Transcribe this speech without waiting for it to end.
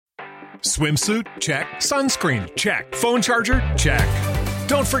Swimsuit? Check. Sunscreen? Check. Phone charger? Check.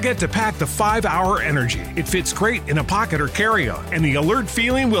 Don't forget to pack the 5-Hour Energy. It fits great in a pocket or carry-on, and the alert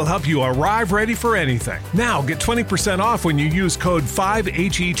feeling will help you arrive ready for anything. Now get 20% off when you use code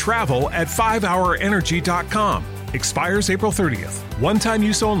 5HETRAVEL at 5hourenergy.com. Expires April 30th. One-time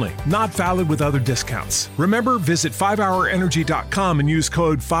use only. Not valid with other discounts. Remember, visit 5hourenergy.com and use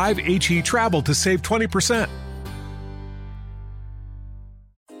code 5HETRAVEL to save 20%.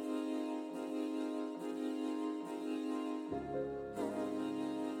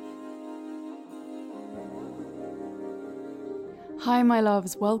 Hi my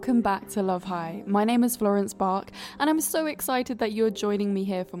loves, welcome back to Love High. My name is Florence Bark and I'm so excited that you're joining me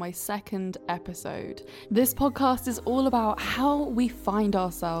here for my second episode. This podcast is all about how we find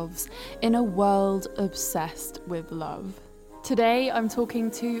ourselves in a world obsessed with love. Today I'm talking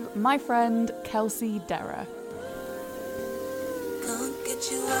to my friend Kelsey Dara. Can't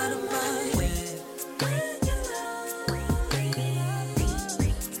get you out of my way.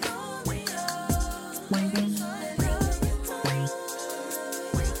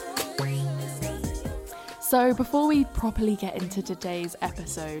 So before we properly get into today's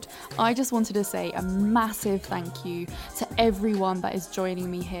episode, I just wanted to say a massive thank you to everyone that is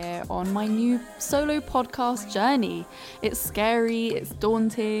joining me here on my new solo podcast journey. It's scary, it's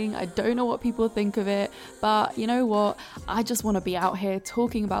daunting, I don't know what people think of it, but you know what? I just want to be out here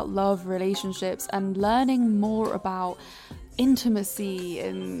talking about love, relationships, and learning more about intimacy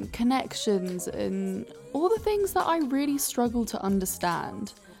and connections and all the things that I really struggle to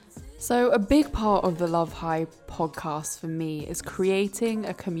understand. So a big part of the Love High podcast for me is creating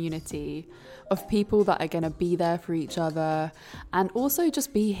a community of people that are going to be there for each other and also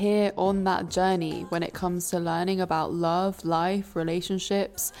just be here on that journey when it comes to learning about love, life,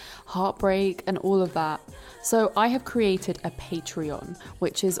 relationships, heartbreak, and all of that. So I have created a Patreon,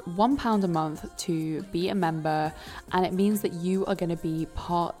 which is £1 a month to be a member, and it means that you are going to be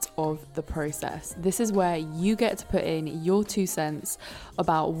part of the process. This is where you get to put in your 2 cents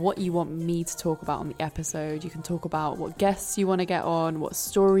about what you want me to talk about on the episode. You can talk about what guests you want to get on, what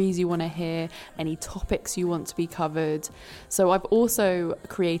stories you want to hear, any topics you want to be covered. So I've also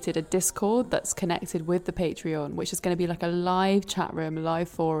created a Discord that's connected with the Patreon, which is going to be like a live chat room, live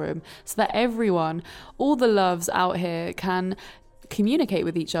forum, so that everyone, all the loves out here, can communicate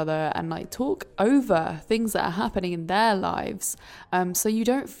with each other and like talk over things that are happening in their lives, so you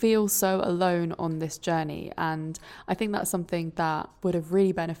don't feel so alone on this journey. And I think that's something that would have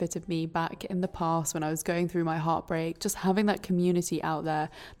really benefited me back in the past when I was going through my heartbreak, just having that community out there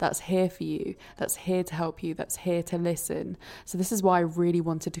that's here for you, that's here to help you, that's here to listen. So this is why I really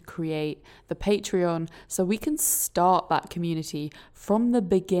wanted to create the Patreon, so we can start that community from the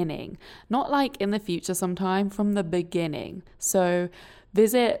beginning, not like in the future sometime, from the beginning. So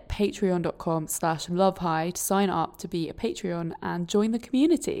visit patreon.com/lovehigh to sign up to be a Patreon and join the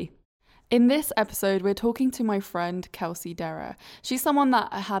community. In this episode, we're talking to my friend Kelsey Dara. She's someone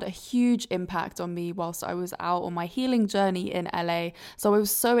that had a huge impact on me whilst I was out on my healing journey in LA. So I was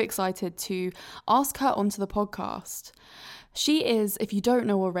so excited to ask her onto the podcast. She is, if you don't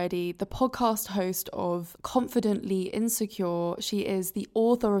know already, the podcast host of Confidently Insecure. She is the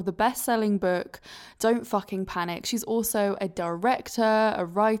author of the best-selling book, Don't Fucking Panic. She's also a director, a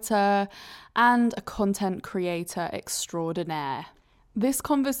writer, and a content creator extraordinaire. This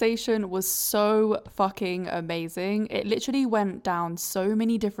conversation was so fucking amazing. It literally went down so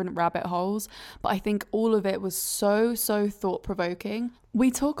many different rabbit holes, but I think all of it was so thought-provoking. We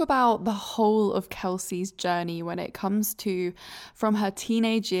talk about the whole of Kelsey's journey when it comes to from her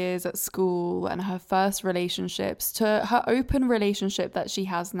teenage years at school and her first relationships to her open relationship that she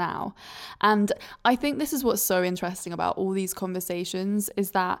has now. And I think this is what's so interesting about all these conversations,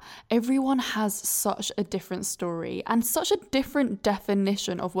 is that everyone has such a different story and such a different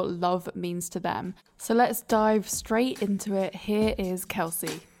definition of what love means to them. So let's dive straight into it. Here is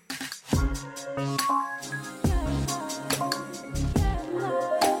Kelsey.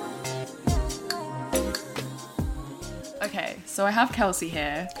 Okay, so I have Kelsey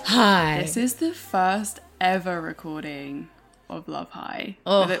here. Hi. This is the first ever recording of Love High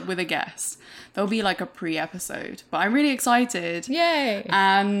with a guest. There'll be like a pre-episode, but I'm really excited. Yay.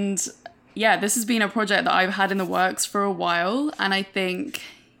 And yeah, this has been a project that I've had in the works for a while, and I think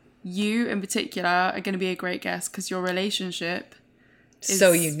you in particular are going to be a great guest because your relationship is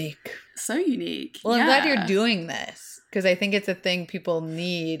so unique. So unique. Well, yeah. I'm glad you're doing this because I think it's a thing people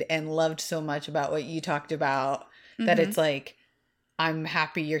need and loved so much about what you talked about, that it's like, I'm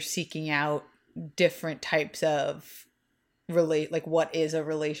happy you're seeking out different types of like what is a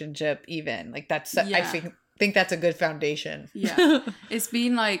relationship even? Like that's, I think think that's a good foundation. Yeah. It's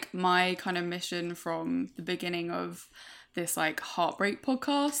been like my kind of mission from the beginning of this like heartbreak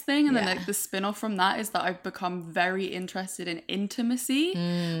podcast thing, and then like the spin-off from that is that I've become very interested in intimacy,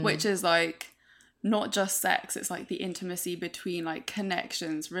 which is like not just sex, it's like the intimacy between like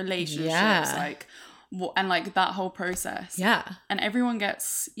connections, relationships, like and like that whole process. Yeah. And everyone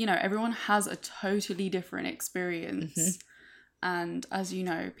gets, you know, everyone has a totally different experience. And as you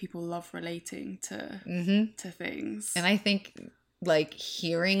know, people love relating to things. And I think like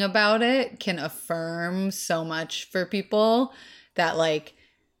hearing about it can affirm so much for people that like,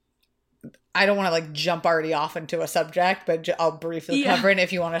 I don't want to like jump already off into a subject, but I'll briefly cover it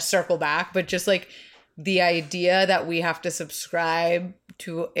if you want to circle back. But just like the idea that we have to subscribe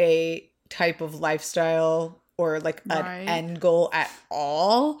to a type of lifestyle or like an end goal at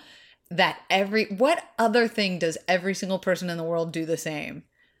all, that what other thing does every single person in the world do the same?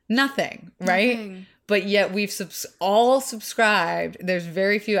 Nothing, right? Nothing. But yet we've all subscribed. There's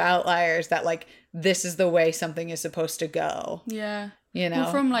very few outliers that like, this is the way something is supposed to go. Yeah. You know?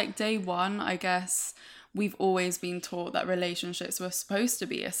 Well, from like day one, I guess we've always been taught that relationships were supposed to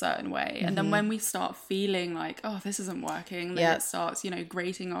be a certain way. And then when we start feeling like, oh, this isn't working, then it starts, you know,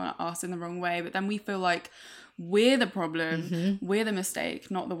 grating on us in the wrong way. But then we feel like we're the problem, we're the mistake,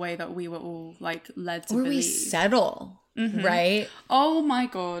 not the way that we were all like led to believe. Or we settle. Right? Oh my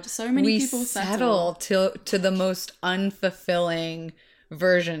God. So many people settle to the most unfulfilling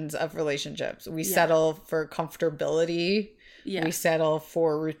versions of relationships. We settle for comfortability. Yeah. We settle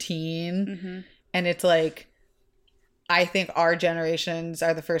for routine. And it's like, I think our generations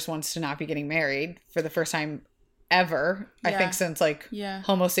are the first ones to not be getting married for the first time ever. I think since like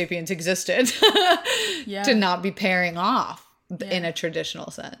Homo sapiens existed to not be pairing off in a traditional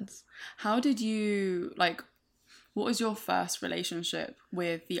sense. How did you like, what was your first relationship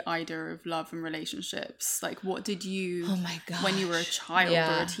with the idea of love and relationships? Like, what did you, when you were a child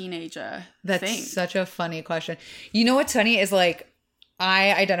or a teenager, think? Such a funny question. You know what's funny is like,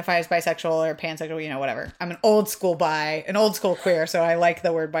 I identify as bisexual or pansexual, you know, whatever. I'm an old school queer, so I like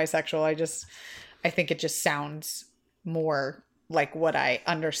the word bisexual. I think it just sounds more like what I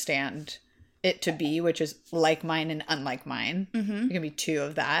understand it to be, which is like mine and unlike mine. It can be two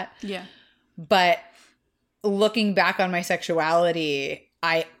of that. Yeah. But looking back on my sexuality,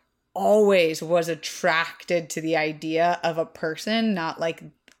 I always was attracted to the idea of a person, not like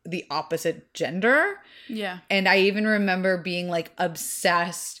the opposite gender. Yeah. And I even remember being like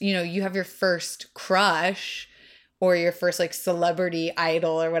obsessed, you know, you have your first crush or your first like celebrity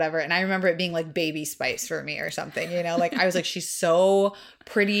idol or whatever. And I remember it being like Baby Spice for me or something, you know, like I was like, she's so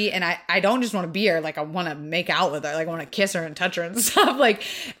pretty. And I don't just want to be her. Like I want to make out with her. Like I want to kiss her and touch her and stuff. Like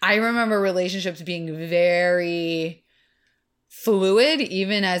I remember relationships being very fluid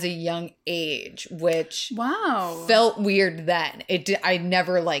even as a young age, which felt weird then. I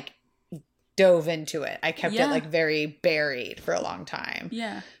never like dove into it. I kept it like very buried for a long time.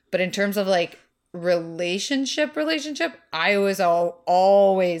 Yeah. But in terms of like relationship, I was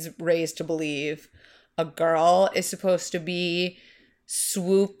always raised to believe a girl is supposed to be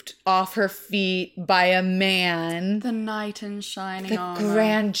swooped off her feet by a man. The knight in shining armor. The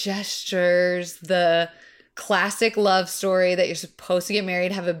grand gestures, the classic love story that you're supposed to get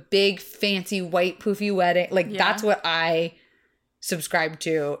married, have a big fancy white poofy wedding. Like that's what I subscribe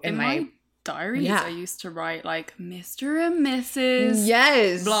to in my diaries. I used to write like Mr. and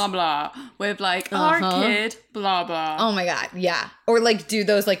Mrs. blah blah with like our kid blah blah. Oh my God, yeah. Or like do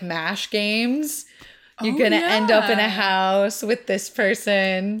those like MASH games. You're gonna end up in a house with this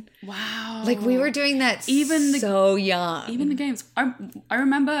person. Wow. Like we were doing that so young. Even the games. I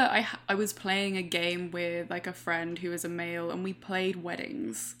remember I was playing a game with like a friend who was a male, and we played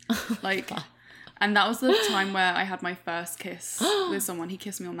weddings. Like, and that was the time where I had my first kiss with someone. He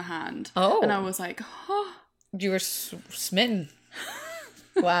kissed me on the hand. Oh. And I was like, oh. You were smitten.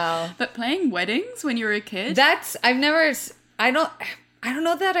 Wow. But playing weddings when you were a kid? I don't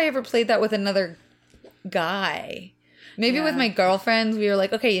know that I ever played that with another guy. Maybe with my girlfriends we were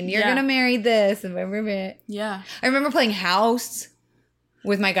like, okay, and you're gonna marry this and I remember playing house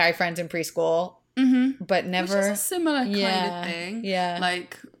with my guy friends in preschool, but never. Which is a similar kind of thing.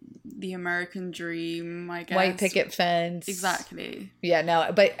 Like the American dream, I guess. White picket fence. Exactly. Yeah,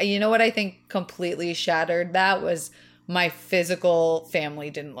 no, but you know what I think completely shattered that was my physical family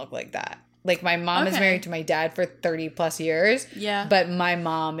didn't look like that. Like my mom is married to my dad for 30 plus years. Yeah. But my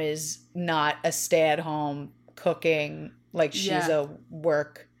mom is not a stay-at-home cooking. Like she's a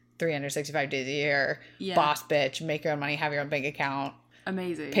work 365 days a year. Yeah. Boss bitch. Make your own money. Have your own bank account.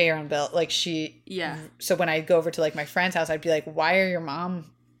 Amazing. Pay your own bill. Like she. Yeah. So when I go over to like my friend's house, I'd be like, why are your mom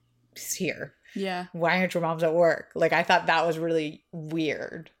here? Yeah. Why aren't your moms at work? Like, I thought that was really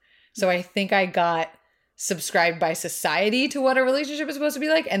weird. So I think I got subscribed by society to what a relationship is supposed to be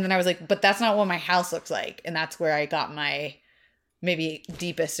like. And then I was like, but that's not what my house looks like. And that's where I got my maybe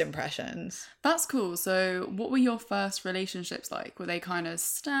deepest impressions. That's cool. So what were your first relationships like? Were they kind of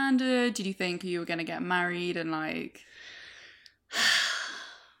standard? Did you think you were going to get married and like...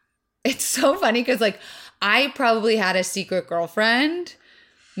 It's so funny because like I probably had a secret girlfriend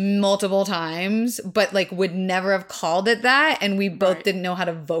multiple times, but like would never have called it that. And we both Right. didn't know how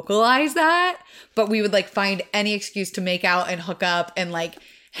to vocalize that. But we would like find any excuse to make out and hook up and like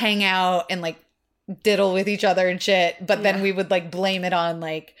hang out and like diddle with each other and shit. But then Yeah. we would like blame it on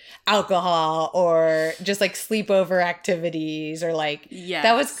like alcohol or just like sleepover activities or like Yes.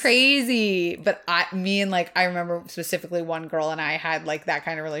 that was crazy. But I remember specifically one girl and I had like that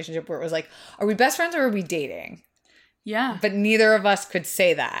kind of relationship where it was like, are we best friends or are we dating? Yeah. But neither of us could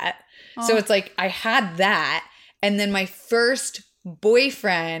say that. So Oh. it's like I had that. And then my first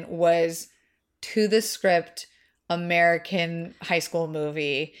boyfriend was to the script American high school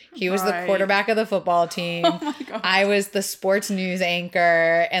movie. He was the Right. quarterback of the football team. Oh my God. I was the sports news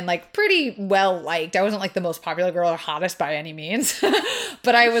anchor and like pretty well liked. I wasn't like the most popular girl or hottest by any means.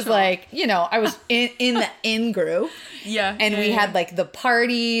 But I was Sure. like, you know, I was in the in group. Yeah. And yeah, we yeah. had like the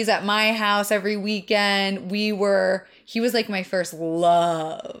parties at my house every weekend. He was like my first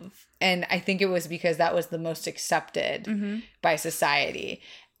love. And I think it was because that was the most accepted Mm-hmm. by society.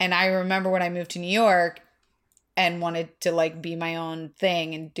 And I remember when I moved to New York and wanted to like be my own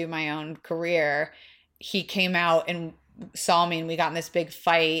thing and do my own career, he came out and saw me and we got in this big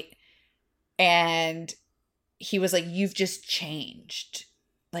fight. And he was like, you've just changed.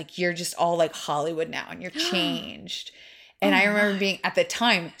 Like, you're just all like Hollywood now and you're changed. And Oh I remember my. being at the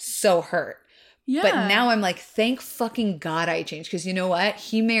time so hurt. Yeah. But now I'm like, thank fucking God I changed. Because you know what?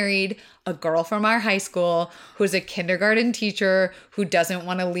 He married a girl from our high school who's a kindergarten teacher who doesn't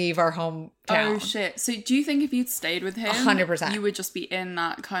want to leave our hometown. Oh shit. So do you think if you'd stayed with him 100%. you would just be in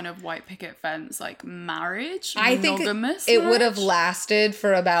that kind of white picket fence like marriage? I think Monogamous it would have marriage? lasted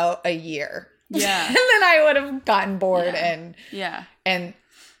for about a year. Yeah. And then I would have gotten bored Yeah. and Yeah.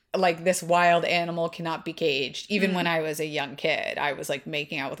 like this wild animal cannot be caged. Even when I was a young kid, I was like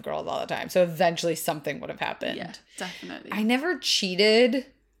making out with girls all the time. So eventually something would have happened. Yeah, definitely. I never cheated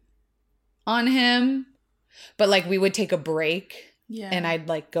on him, but like we would take a break yeah. and I'd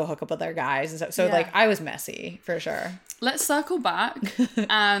like go hook up with other guys and stuff. So Yeah. like I was messy for sure. Let's circle back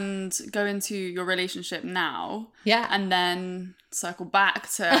and go into your relationship now. Yeah. And then circle back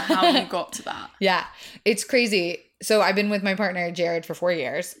to how you got to that. Yeah. It's crazy. So I've been with my partner, Jared, for 4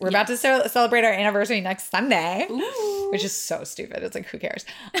 years. We're about to celebrate our anniversary next Sunday, Ooh. which is so stupid. It's like, who cares?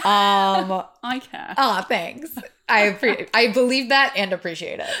 I care. Oh, thanks. I believe that and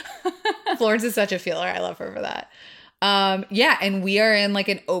appreciate it. Florence is such a feeler. I love her for that. Yeah, and we are in like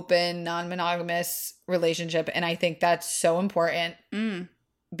an open, non-monogamous relationship, and I think that's so important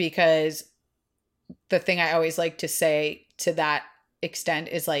because the thing I always like to say to that extent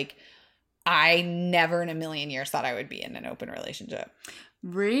is like, I never in a million years thought I would be in an open relationship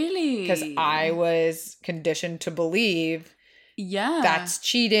Really? because I was conditioned to believe Yeah. that's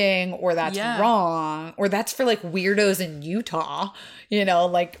cheating or that's Yeah. wrong or that's for like weirdos in Utah, you know,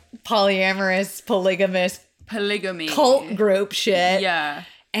 like polyamorous, polygamous polygamy. cult group shit. Yeah.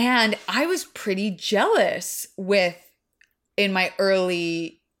 And I was pretty jealous in my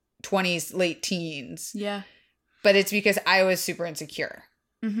early 20s, late teens, Yeah. but it's because I was super insecure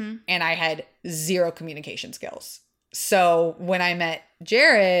Mm-hmm. and I had zero communication skills. So when I met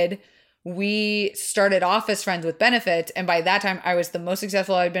Jared, we started off as friends with benefits. And by that time, I was the most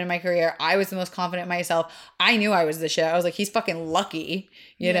successful I'd been in my career. I was the most confident in myself. I knew I was the shit. I was like, he's fucking lucky,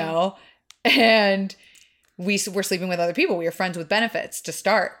 you Yeah. know? And we were sleeping with other people. We were friends with benefits to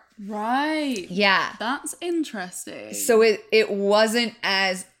start. Right. Yeah. That's interesting. So it wasn't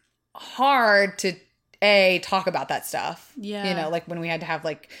as hard to talk about that stuff. Yeah. You know, like when we had to have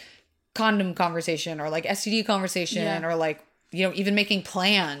like condom conversation or like STD conversation Yeah. or like, you know, even making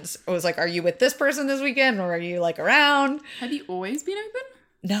plans. It was like, are you with this person this weekend or are you like around? Have you always been open?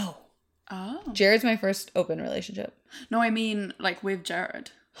 No. Oh. Jared's my first open relationship. No, I mean like with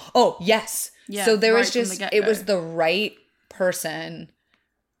Jared. Oh, yes. Yeah, So there was right from the just, get-go. it was the right person,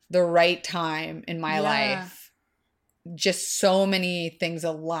 the right time in my Yeah. life. Just so many things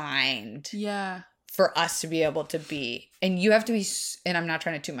aligned Yeah. for us to be able to be. And you have to be, and I'm not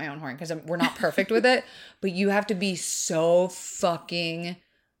trying to toot my own horn because we're not perfect with it, but you have to be so fucking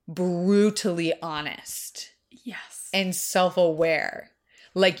brutally honest Yes. and self-aware.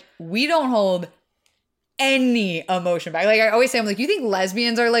 Like, we don't hold any emotion back. Like I always say, I'm like, you think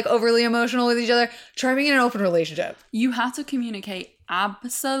lesbians are like overly emotional with each other? Try being in an open relationship. You have to communicate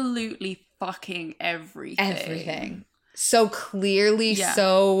absolutely fucking everything. Everything. So clearly, Yeah.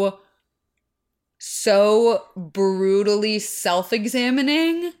 so brutally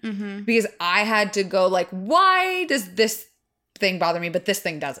self-examining, because I had to go like, why does this thing bother me, but this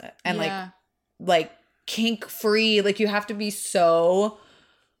thing doesn't? And like kink free, like you have to be so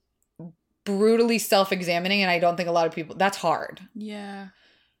brutally self-examining, and I don't think a lot of people, that's hard. Yeah.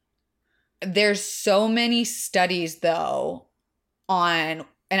 There's so many studies though on,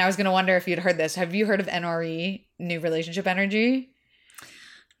 and I was gonna wonder if you'd heard this. Have you heard of NRE, New Relationship Energy?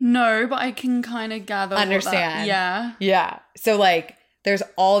 No, but I can kind of gather what Understand. Yeah. Yeah. So like there's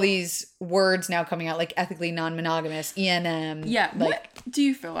all these words now coming out, like ethically non-monogamous, ENM. Yeah. Like What do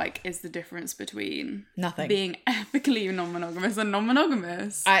you feel like is the difference between nothing. being ethically non-monogamous and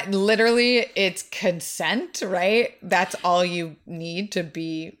non-monogamous? Literally, it's consent, right? That's all you need to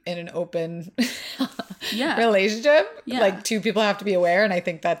be in an open Yeah. relationship. Yeah. Like two people have to be aware, and I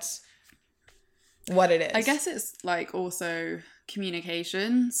think that's what it is. I guess it's like also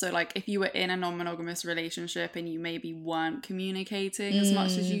communication. So like if you were in a non-monogamous relationship and you maybe weren't communicating as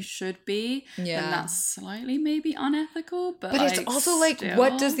much as you should be, Yeah. then that's slightly maybe unethical. But But it's like, also like, still-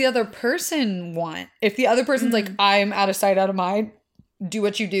 what does the other person want? If the other person's like, I'm out of sight, out of mind, do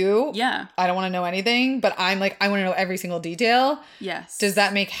what you do. Yeah. I don't want to know anything, but I'm like, I want to know every single detail. Yes. Does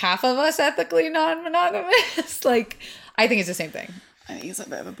that make half of us ethically non-monogamous? Like, I think it's the same thing. I think it's a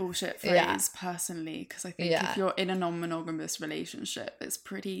bit of a bullshit phrase, Yeah. personally, because I think Yeah. if you're in a non-monogamous relationship, it's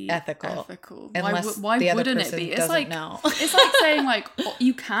pretty Ethical. Why, Unless why the other wouldn't it person be? It's doesn't like know. it's like saying like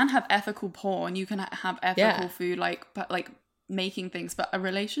you can have ethical porn, you can have ethical Yeah. food, but like making things, but a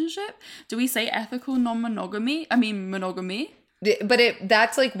relationship? Do we say ethical non-monogamy? I mean monogamy. But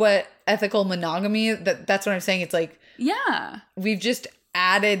that's like what ethical monogamy, that's what I'm saying. It's like, Yeah. we've just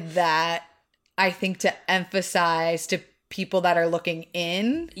added that, I think, to emphasize to people that are looking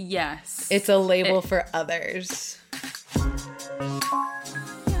in. Yes. It's a label for others.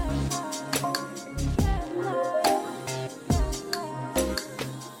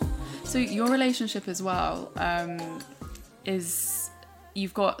 So your relationship as well is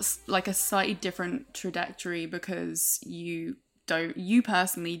you've got like a slightly different trajectory because you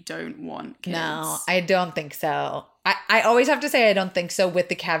personally don't want kids. No, I don't think so. I always have to say I don't think so, with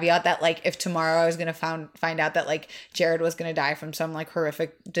the caveat that like if tomorrow I was gonna find out that like Jared was gonna die from some like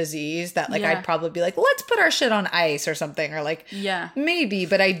horrific disease, that like Yeah. I'd probably be like, let's put our shit on ice or something, or like Yeah. maybe,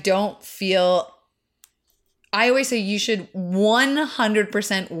 but I don't feel. I always say you should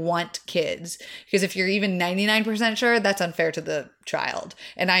 100% want kids, because if you're even 99% sure, that's unfair to the child.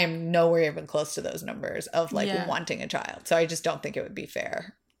 And I am nowhere even close to those numbers of like Yeah. wanting a child. So I just don't think it would be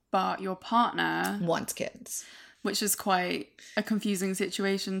fair. But your partner, Wants kids. which is quite a confusing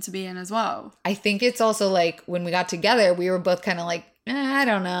situation to be in as well. I think it's also like when we got together, we were both kind of like, I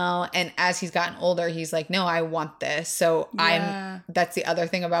don't know. And as he's gotten older, he's like, no, I want this. So Yeah. that's the other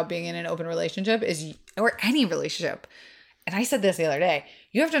thing about being in an open relationship or any relationship. And I said this the other day,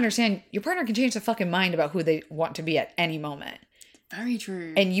 you have to understand your partner can change the fucking mind about who they want to be at any moment. Very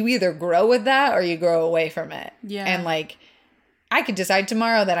true. And you either grow with that or you grow away from it. Yeah. And like, I could decide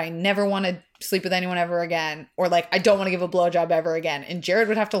tomorrow that I never want to sleep with anyone ever again. Or like, I don't want to give a blowjob ever again. And Jared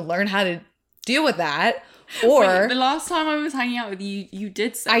would have to learn how to deal with that. Or Wait, the last time I was hanging out with you, you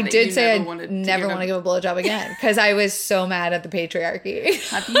did say I that did you say never I wanted never want to give a blowjob again because I was so mad at the patriarchy.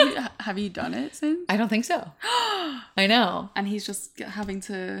 Have you done it since? I don't think so. I know. And he's just having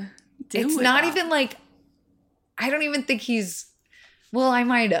to deal It's with not that. even like, I don't even think well, I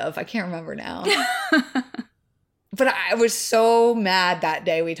might have. I can't remember now. But I was so mad that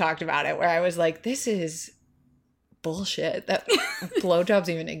day we talked about it, where I was like, this is bullshit that blowjobs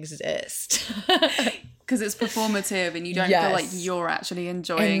even exist. because it's performative and you don't Yes. feel like you're actually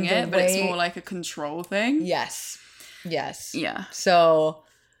enjoying And the it, but it's way- more like a control thing. Yes. Yeah. So,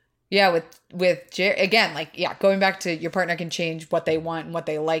 yeah, with Jared, again, like, yeah, going back to your partner can change what they want and what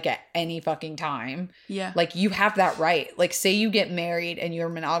they like at any fucking time. Yeah. Like, you have that right. Like, say you get married and you're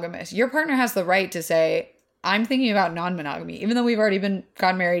monogamous. Your partner has the right to say, I'm thinking about non-monogamy. Even though we've already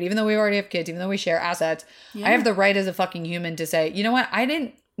gotten married, even though we already have kids, even though we share assets, Yeah. I have the right as a fucking human to say, you know what? I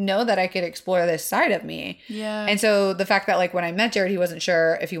didn't know that I could explore this side of me. Yeah. And so the fact that, like, when I met Jared, he wasn't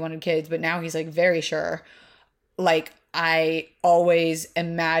sure if he wanted kids, but now he's, like, very sure. Like, I always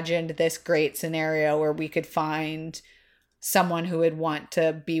imagined this great scenario where we could find someone who would want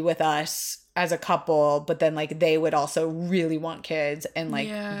to be with us as a couple, but then, like, they would also really want kids and, like,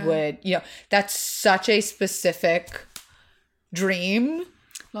 Yeah. would, you know, that's such a specific dream.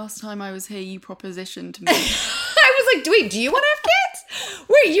 Last time I was here, you propositioned me. I was like, wait, do you want to have kids?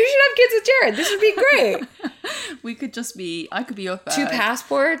 Wait, you should have kids with Jared. This would be great. We could just be, I could be your third. 2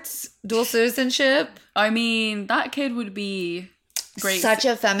 passports, dual citizenship. I mean, that kid would be great. Such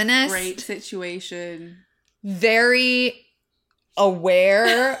a feminist. Great situation. Very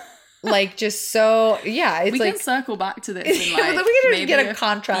aware. Like, just so, yeah. It's We like, can circle back to this in like we can just maybe get a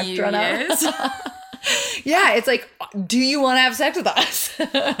contract few run out. years. Yeah, it's like, do you want to have sex with us?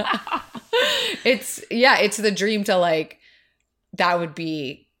 It's the dream to like, that would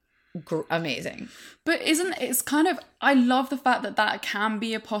be amazing. But it's kind of, I love the fact that that can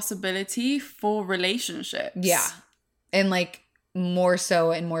be a possibility for relationships. Yeah. And like more so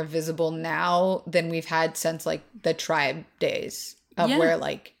and more visible now than we've had since like the tribe days of where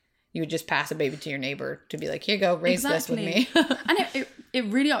like you would just pass a baby to your neighbor to be like, here you go, raise this with me. And it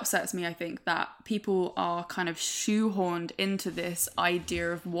really upsets me, I think, that people are kind of shoehorned into this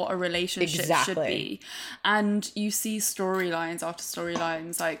idea of what a relationship should be. And you see storylines after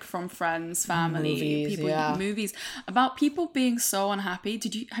storylines, like from friends, family, movies, about people being so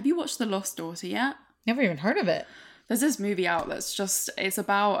unhappy. Have you watched The Lost Daughter yet? Never even heard of it. There's this movie out that's it's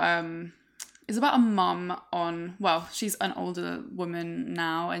about a mum she's an older woman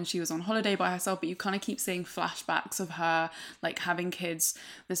now and she was on holiday by herself, but you kind of keep seeing flashbacks of her like having kids,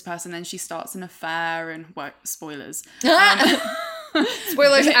 this person, then she starts an affair and, well, spoilers.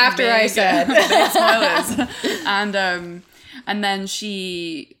 Spoilers after I said. Spoilers. And then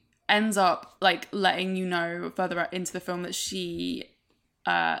she ends up like letting you know further into the film that she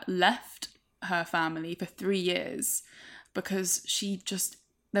left her family for 3 years because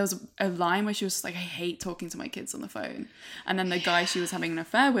there was a line where she was like, I hate talking to my kids on the phone. And then the guy she was having an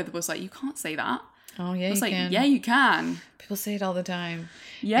affair with was like, you can't say that. Oh, yeah, you can. Yeah, you can. People say it all the time.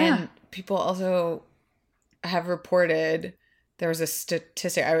 Yeah. And people also have reported, there was a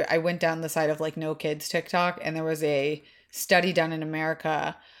statistic, I went down the side of like No Kids TikTok, and there was a study done in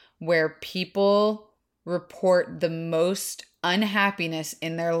America where people report the most unhappiness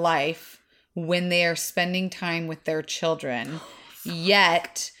in their life when they are spending time with their children.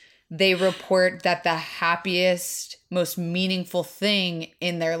 Yet they report that the happiest, most meaningful thing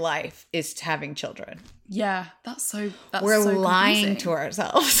in their life is having children. Yeah, we're so lying confusing to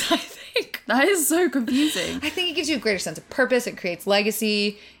ourselves, I think. That is so confusing. I think it gives you a greater sense of purpose. It creates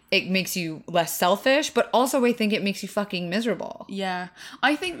legacy. It makes you less selfish, but also I think it makes you fucking miserable. Yeah.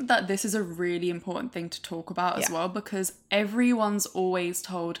 I think that this is a really important thing to talk about as well, because everyone's always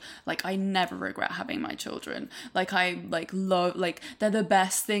told, like, I never regret having my children. Like, I, like, love, like, they're the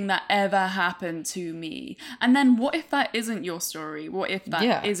best thing that ever happened to me. And then what if that isn't your story? What if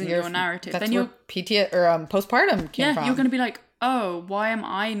that isn't your narrative? That's then where postpartum came from. You're going to be like, oh, why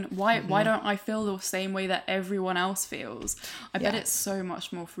don't I feel the same way that everyone else feels? I bet it's so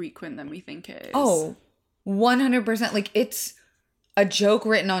much more frequent than we think it is. Oh, 100%. Like, it's a joke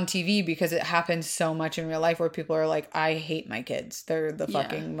written on TV because it happens so much in real life where people are like, I hate my kids. They're the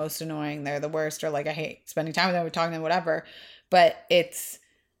fucking most annoying. They're the worst. Or like, I hate spending time with them, talking to them, whatever. But it's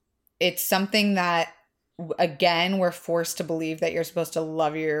something that, again, we're forced to believe that you're supposed to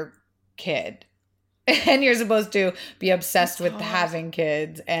love your kid. And you're supposed to be obsessed with having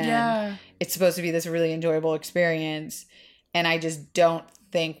kids. And it's supposed to be this really enjoyable experience. And I just don't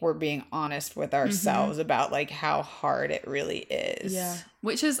think we're being honest with ourselves about like how hard it really is. Yeah.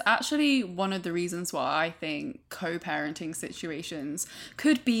 Which is actually one of the reasons why I think co-parenting situations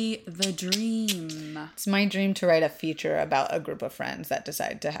could be the dream. It's my dream to write a feature about a group of friends that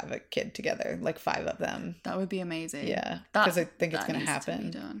decide to have a kid together, like 5 of them. That would be amazing. Yeah. Because I think it's going to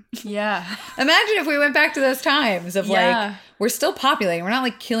happen. Yeah. Imagine if we went back to those times of like, we're still populating. We're not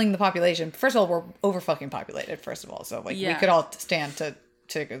like killing the population. First of all, we're over fucking populated, first of all. So like we could all stand to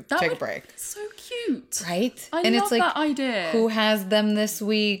take a break. So cute, right? I love it's like, that idea. Who has them this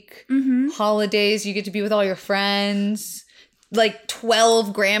week? Holidays, you get to be with all your friends. Like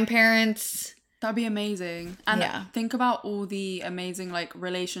 12 grandparents. That'd be amazing. And think about all the amazing like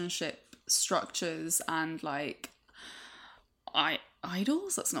relationship structures and like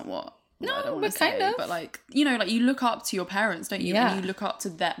idols. That's not what. No, but kind of. But like, you know, like you look up to your parents, don't you? Yeah. And you look up to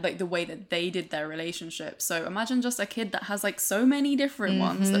that, like the way that they did their relationship. So imagine just a kid that has like so many different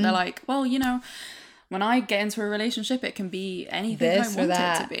ones that they're like, well, you know, when I get into a relationship, it can be anything this I want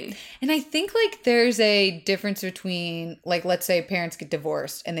it to be. And I think like there's a difference between like, let's say parents get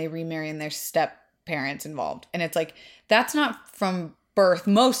divorced and they remarry and there's step parents involved. And it's like, that's not from birth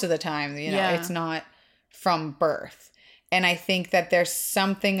most of the time, you know, it's not from birth. And I think that there's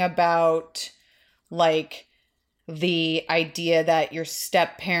something about like the idea that your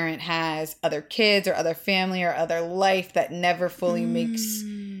step parent has other kids or other family or other life that never fully makes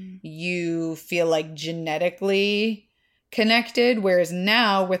you feel like genetically connected. Whereas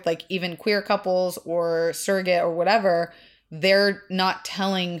now with like even queer couples or surrogate or whatever, they're not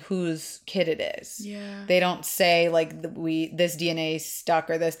telling whose kid it is. Yeah. They don't say like this DNA stuck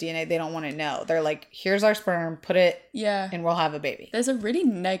or this DNA. They don't want to know. They're like, here's our sperm, put it and we'll have a baby. There's a really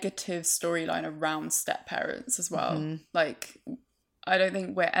negative storyline around step parents as well. Like, I don't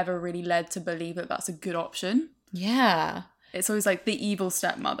think we're ever really led to believe that that's a good option. Yeah. It's always like the evil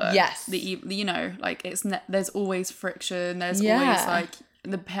stepmother. Yes. You know, like there's always friction. There's always like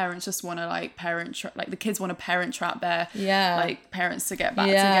the parents just want to like like the kids want to parent trap their like parents to get back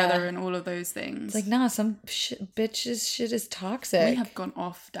together and all of those things. It's like, nah, some bitches shit is toxic. We have gone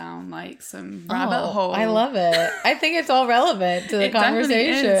off down like some rabbit hole. I love it. I think it's all relevant to the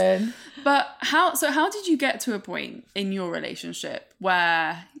conversation. But how did you get to a point in your relationship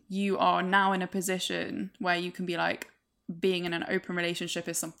where you are now in a position where you can be like, being in an open relationship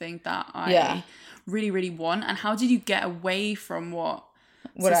is something that I really, really want? And how did you get away from what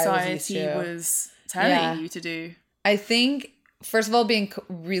society was telling you to do? I think, first of all, being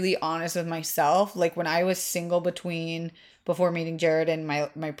really honest with myself. Like when I was single before meeting Jared and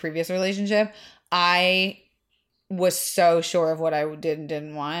my previous relationship, I was so sure of what I did and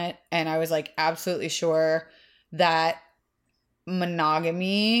didn't want. And I was like absolutely sure that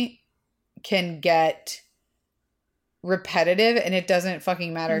monogamy can get repetitive, and it doesn't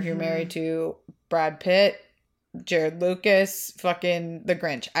fucking matter if you're married to Brad Pitt, Jared Lucas, fucking the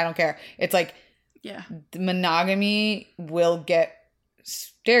Grinch. I don't care. It's like, monogamy will get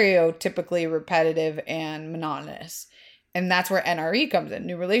stereotypically repetitive and monotonous. And that's where NRE comes in,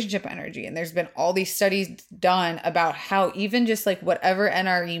 new relationship energy. And there's been all these studies done about how even just like whatever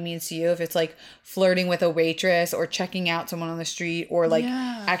NRE means to you, if it's like flirting with a waitress or checking out someone on the street or like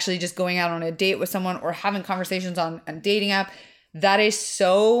actually just going out on a date with someone or having conversations on a dating app, that is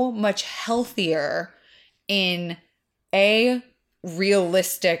so much healthier in a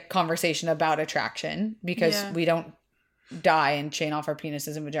realistic conversation about attraction, because we don't die and chain off our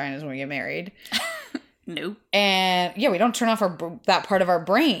penises and vaginas when we get married. Nope. And we don't turn off that part of our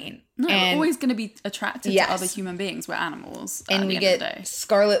brain. No, we're always going to be attracted to other human beings. We're animals. And we get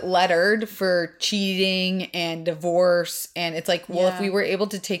scarlet lettered for cheating and divorce. And it's like, well, if we were able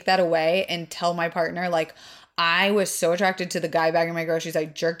to take that away and tell my partner, like, I was so attracted to the guy bagging my groceries, I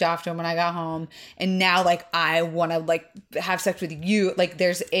jerked off to him when I got home, and now like I want to like have sex with you. Like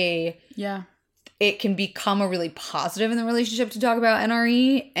there's it can become a really positive in the relationship to talk about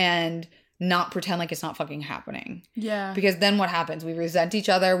NRE and not pretend like it's not fucking happening. Yeah. Because then what happens? We resent each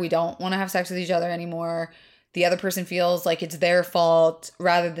other. We don't want to have sex with each other anymore. The other person feels like it's their fault,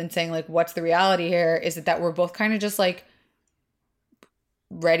 rather than saying like, what's the reality here? Is it that we're both kind of just like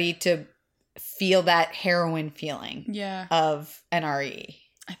ready to feel that heroin feeling of NRE.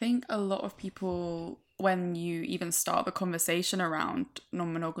 I think a lot of people, when you even start the conversation around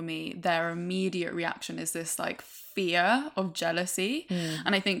non-monogamy, their immediate reaction is this like fear of jealousy.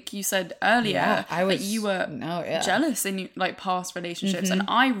 And I think you said earlier that you were jealous in like past relationships, and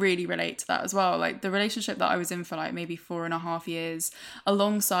I really relate to that as well. Like the relationship that I was in for like maybe 4.5 years,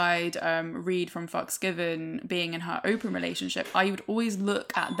 alongside Reed from Fucks Given being in her open relationship, I would always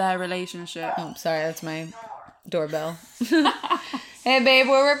look at their relationship. Oh, sorry, that's my doorbell. Hey babe,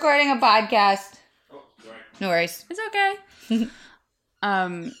 we're recording a podcast. No worries. It's okay.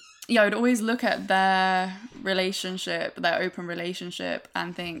 I would always look at their relationship, their open relationship,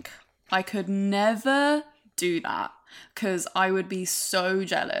 and think, I could never do that because I would be so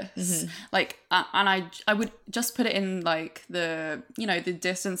jealous. Like, and I would just put it in like the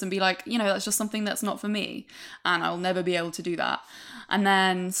distance and be like, that's just something that's not for me, and I'll never be able to do that. And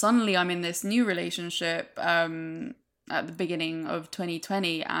then suddenly I'm in this new relationship, at the beginning of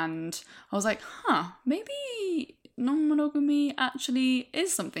 2020, and I was like, maybe non-monogamy actually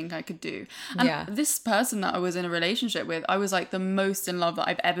is something I could do. And this person that I was in a relationship with, I was like the most in love that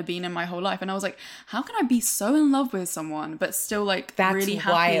I've ever been in my whole life. And I was like, how can I be so in love with someone but still like really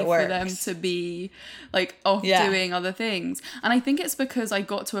happy for them to be like off doing other things? And I think it's because I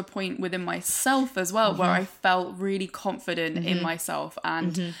got to a point within myself as well where I felt really confident in myself.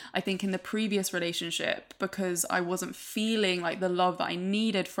 And I think in the previous relationship, because I wasn't feeling like the love that I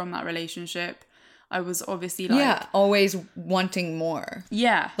needed from that relationship, I was obviously like... always wanting more.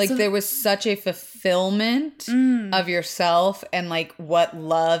 Like so there was such a fulfillment of yourself and like what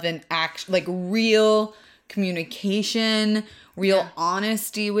love and like real communication, real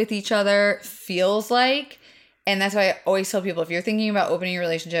honesty with each other feels like. And that's why I always tell people, if you're thinking about opening your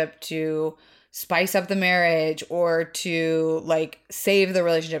relationship to spice up the marriage or to like save the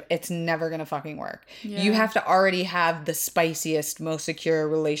relationship, it's never gonna fucking work. You have to already have the spiciest, most secure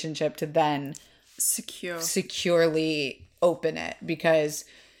relationship to then securely open it. Because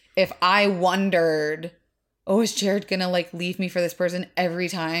if I wondered, oh, is Jared gonna like leave me for this person every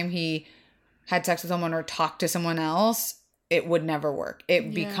time he had sex with someone or talked to someone else, it would never work.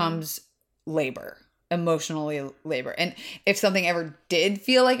 It becomes labor. Emotionally labor. And if something ever did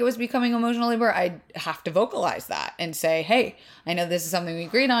feel like it was becoming emotional labor, I'd have to vocalize that and say, hey, I know this is something we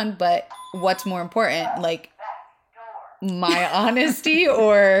agreed on, but what's more important, like my honesty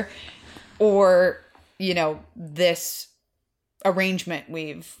or you know, this arrangement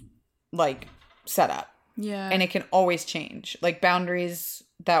we've like set up. Yeah. And it can always change. Like boundaries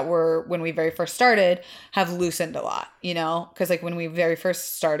that were when we very first started have loosened a lot, you know, because like when we very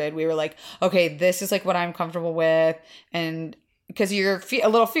first started, we were like, okay, this is like what I'm comfortable with. And because you're a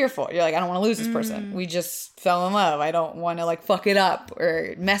little fearful, you're like, I don't want to lose this person. We just fell in love. I don't want to like fuck it up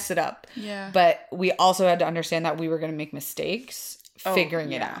or mess it up. Yeah. But we also had to understand that we were going to make mistakes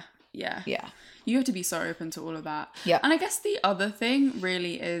figuring it out. Yeah. Yeah. You have to be so open to all of that. Yeah. And I guess the other thing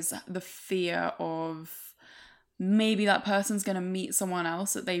really is the fear of maybe that person's going to meet someone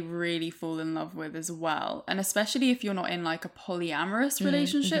else that they really fall in love with as well. And especially if you're not in like a polyamorous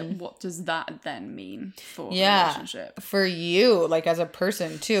relationship, what does that then mean for a relationship? For you, like as a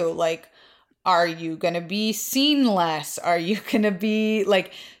person too, like, are you going to be seen less? Are you going to be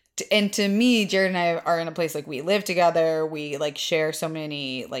like, and to me, Jared and I are in a place like we live together. We like share so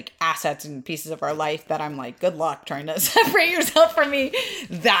many like assets and pieces of our life that I'm like, good luck trying to separate yourself from me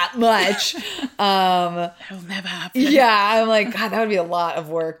that much. That'll never happen. Yeah, I'm like, God, that would be a lot of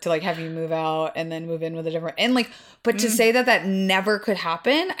work to like have you move out and then move in with a different, and like, but to say that that never could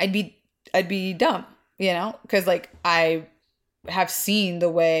happen, I'd be dumb, you know, because like I have seen the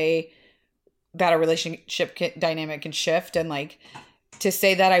way that a relationship dynamic can shift, and like, to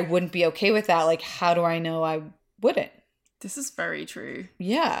say that I wouldn't be okay with that, like, how do I know I wouldn't? This is very true.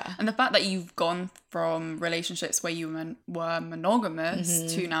 Yeah. And the fact that you've gone from relationships where you were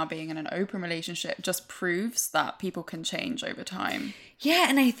monogamous to now being in an open relationship just proves that people can change over time. Yeah,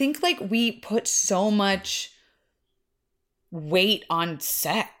 and I think, like, we put so much weight on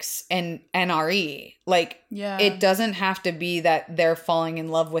sex and NRE. Like, it doesn't have to be that they're falling in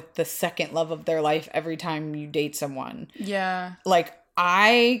love with the second love of their life every time you date someone. Yeah. Like,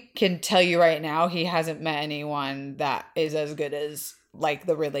 I can tell you right now, he hasn't met anyone that is as good as like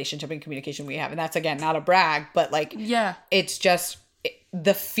the relationship and communication we have. And that's, again, not a brag, but like, it's just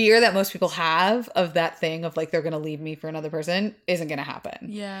the fear that most people have of that thing of like, they're going to leave me for another person isn't going to happen.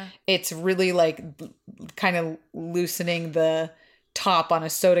 Yeah. It's really like kind of loosening the top on a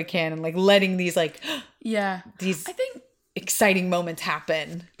soda can and like letting these like, these I think exciting moments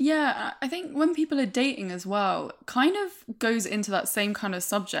happen. Yeah, I think when people are dating as well, kind of goes into that same kind of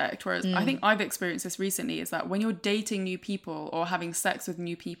subject, whereas I think I've experienced this recently, is that when you're dating new people or having sex with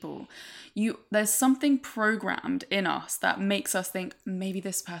new people, there's something programmed in us that makes us think, maybe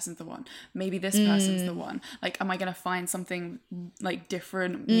this person's the one, maybe this person's the one. Like, am I going to find something like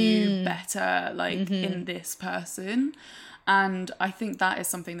different, new, better, like in this person? And I think that is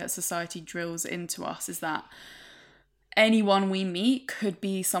something that society drills into us, is that anyone we meet could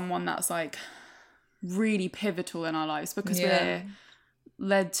be someone that's like really pivotal in our lives, because we're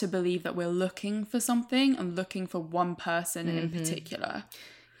led to believe that we're looking for something and looking for one person in particular.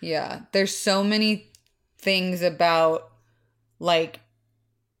 Yeah. There's so many things about like,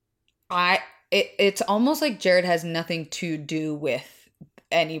 it's almost like Jared has nothing to do with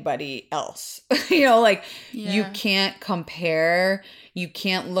anybody else. You know, like you can't compare, you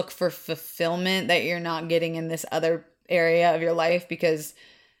can't look for fulfillment that you're not getting in this other area of your life, because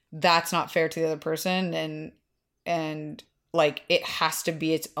that's not fair to the other person, and like it has to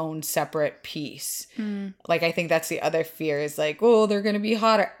be its own separate piece. Like, I think that's the other fear, is like, oh, they're gonna be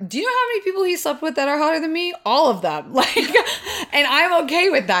hotter. Do you know how many people he slept with that are hotter than me? All of them. Like, and I'm okay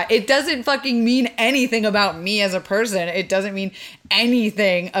with that. It doesn't fucking mean anything about me as a person. It doesn't mean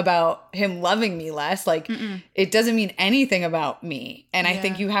anything about him loving me less. Like, it doesn't mean anything about me. And I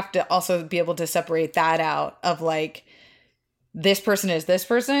think you have to also be able to separate that out of like, this person is this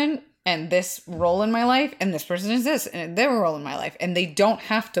person and this role in my life, and this person is this and their role in my life, and they don't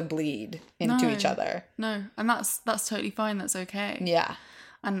have to bleed into each other. No, and that's totally fine. That's okay. Yeah.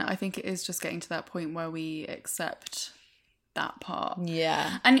 And I think it is just getting to that point where we accept that part.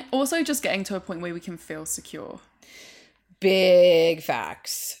 Yeah. And also just getting to a point where we can feel secure. Big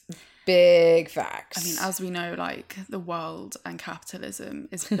facts. Big facts. I mean, as we know, like, the world and capitalism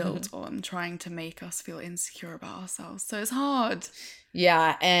is built on trying to make us feel insecure about ourselves. So it's hard.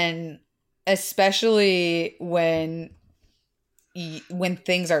 Yeah. And especially when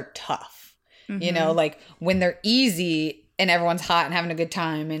things are tough, you know, like when they're easy and everyone's hot and having a good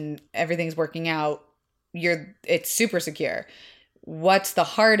time and everything's working out, it's super secure. What's the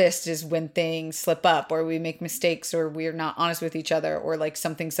hardest is when things slip up or we make mistakes or we're not honest with each other or like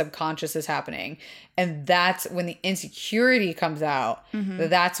something subconscious is happening. And that's when the insecurity comes out.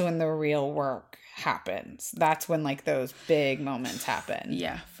 That's when the real work happens. That's when like those big moments happen.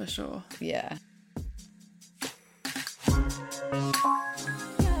 Yeah, for sure. Yeah.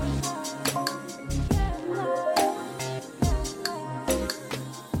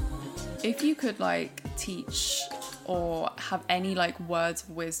 If you could like teach or have any like words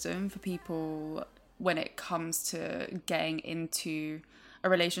of wisdom for people when it comes to getting into a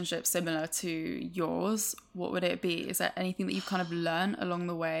relationship similar to yours, what would it be? Is there anything that you've kind of learned along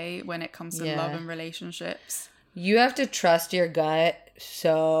the way when it comes to love and relationships? You have to trust your gut.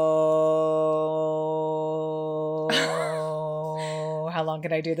 So how long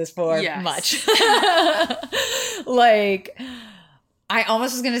can I do this for? Yes. Much. Like, I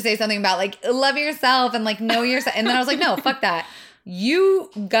almost was going to say something about like, love yourself and like, know yourself. And then I was like, no, fuck that. You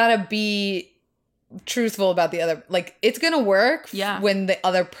gotta be truthful about the other, like, it's going to work when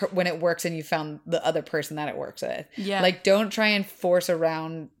when it works and you found the other person that it works with. Yeah. Like, don't try and force a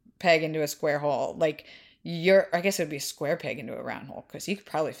round peg into a square hole. Like, I guess it would be a square peg into a round hole because you could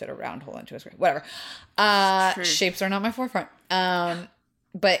probably fit a round hole into a square. Whatever. Shapes are not my forefront.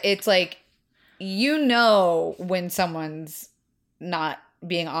 But it's like, you know, when someone's not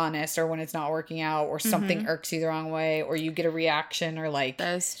being honest or when it's not working out or something irks you the wrong way or you get a reaction or like.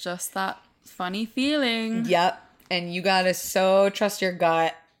 There's just that funny feeling. Yep. And you gotta so trust your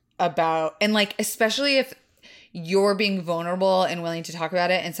gut about, and like, especially if you're being vulnerable and willing to talk about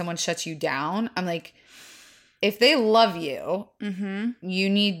it and someone shuts you down, I'm like, if they love you, you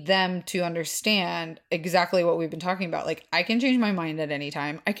need them to understand exactly what we've been talking about. Like, I can change my mind at any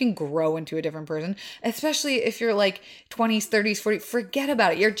time. I can grow into a different person, especially if you're like 20s, 30s, 40s. Forget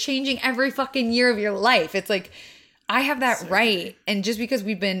about it. You're changing every fucking year of your life. It's like, I have that right. And just because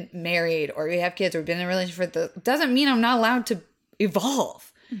we've been married or we have kids or we've been in a relationship doesn't mean I'm not allowed to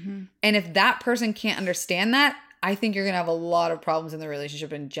evolve. And if that person can't understand that, I think you're going to have a lot of problems in the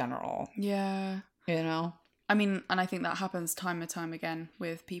relationship in general. Yeah. You know? I mean, and I think that happens time and time again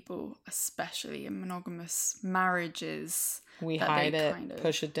with people, especially in monogamous marriages. We hide it,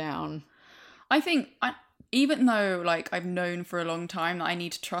 push it down. I think, even though, like, I've known for a long time that I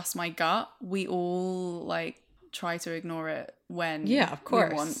need to trust my gut, we all, like, try to ignore it when we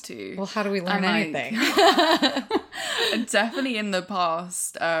want to. Well, how do we learn anything? Definitely in the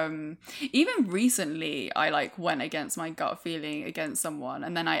past, even recently, I like went against my gut feeling against someone,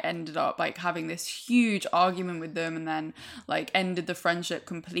 and then I ended up like having this huge argument with them, and then like ended the friendship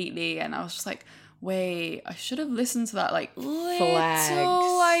completely. And I was just like, wait, I should have listened to that like little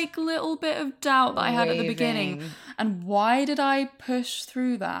bit of doubt that I had at the beginning. And why did I push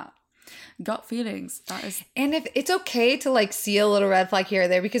through that? Gut feelings, that is. And if it's okay to like see a little red flag here or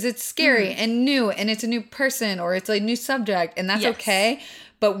there because it's scary and new and it's a new person or it's a new subject, and that's okay.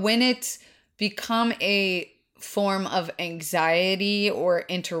 But when it's become a form of anxiety or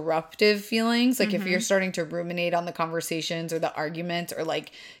interruptive feelings, like if you're starting to ruminate on the conversations or the arguments or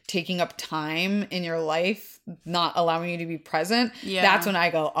like taking up time in your life, not allowing you to be present, that's when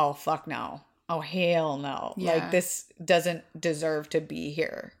I go, oh fuck no, oh hell no, like this doesn't deserve to be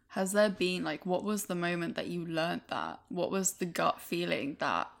here. Has there been, like, what was the moment that you learned that? What was the gut feeling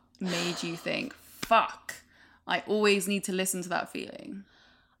that made you think, fuck, I always need to listen to that feeling?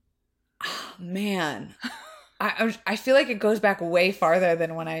 Oh, man. I feel like it goes back way farther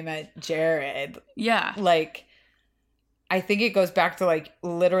than when I met Jared. Yeah. Like, I think it goes back to, like,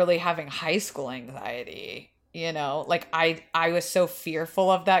 literally having high school anxiety. You know? Like, I was so fearful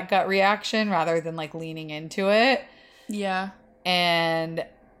of that gut reaction rather than, like, leaning into it. Yeah. And...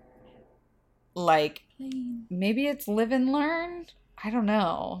 like, maybe it's live and learn. I don't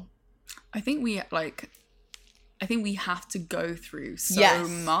know. I think we have to go through so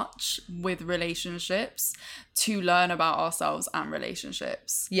much with relationships to learn about ourselves and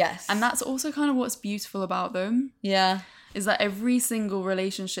relationships. Yes. And that's also kind of what's beautiful about them. Yeah. Is that every single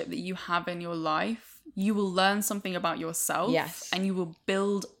relationship that you have in your life, you will learn something about yourself. Yes. And you will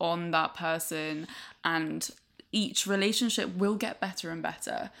build on that person, and each relationship will get better and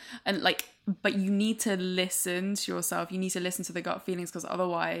better. And like, but you need to listen to yourself. You need to listen to the gut feelings, because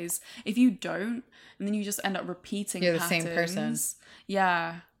otherwise, if you don't, and then you just end up repeating patterns. You're the same person.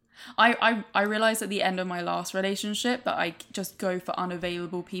 Yeah. I realized at the end of my last relationship that I just go for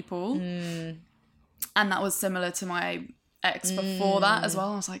unavailable people. And that was similar to my ex before that as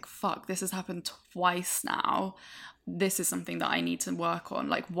well. I was like, fuck, this has happened twice now. This is something that I need to work on.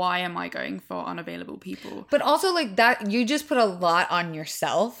 Like, why am I going for unavailable people? But also, like, that you just put a lot on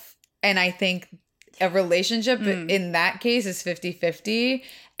yourself. And I think a relationship in that case is 50-50.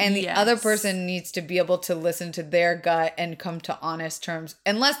 And the other person needs to be able to listen to their gut and come to honest terms.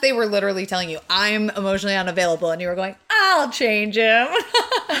 Unless they were literally telling you, I'm emotionally unavailable. And you were going, I'll change him.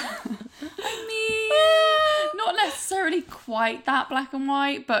 Not necessarily quite that black and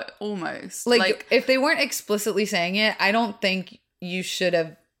white, but almost. Like, if they weren't explicitly saying it, I don't think you should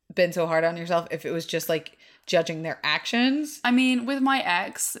have been so hard on yourself if it was just like judging their actions. I mean, with my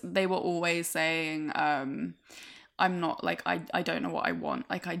ex, they were always saying, I'm not like, I don't know what I want.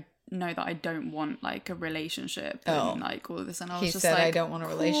 Like, I know that I don't want like a relationship and like all of this. And I was he just said, like, I don't want a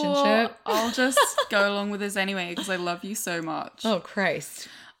cool, relationship. I'll just go along with this anyway because I love you so much. Oh, Christ.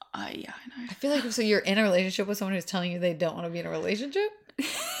 Yeah, I know. I feel like so you're in a relationship with someone who's telling you they don't want to be in a relationship?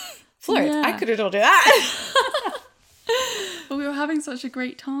 Florence, I could have told you that. But we were having such a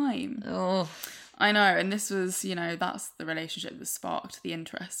great time. Oh, I know, and this was, that's the relationship that sparked the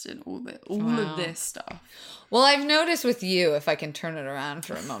interest in all of this stuff. Well, I've noticed with you, if I can turn it around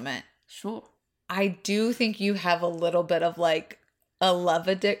for a moment. Sure. I do think you have a little bit of like a love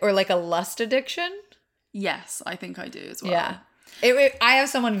addiction or like a lust addiction. Yes, I think I do as well. Yeah. I have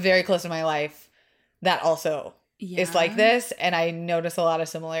someone very close to my life that also is like this, and I notice a lot of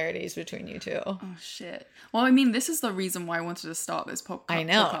similarities between you two. Oh, shit. Well, I mean, this is the reason why I wanted to start this podcast. I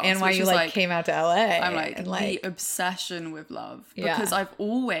know, and why you like came out to LA. I'm like, the obsession with love. Because I've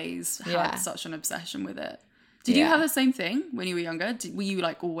always had such an obsession with it. Did you have the same thing when you were younger? Were you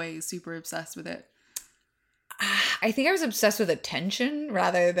like always super obsessed with it? I think I was obsessed with attention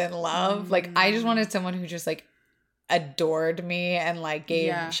rather than love. Like, I just wanted someone who just like adored me and like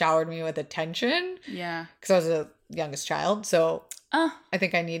showered me with attention. Yeah. Because I was the youngest child, so I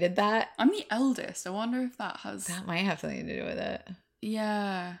think I needed that. I'm the eldest. I wonder if that might have something to do with it.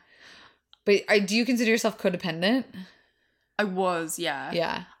 Yeah. But do you consider yourself codependent? I was, yeah.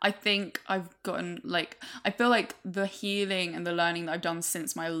 Yeah. I think I've gotten, like, I feel like the healing and the learning that I've done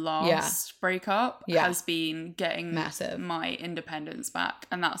since my last breakup has been getting my independence back.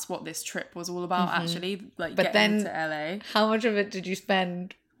 And that's what this trip was all about, actually. Like, but getting to LA. How much of it did you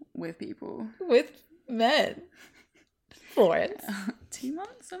spend with people? With men? Florence. 2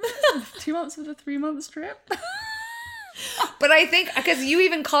 months of it? 2 months of the 3 months trip? But I think, because you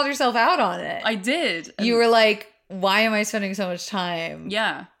even called yourself out on it. I did. You were like, why am I spending so much time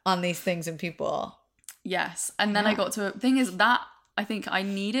on these things and people? Yes. And then I got to, thing is that I think I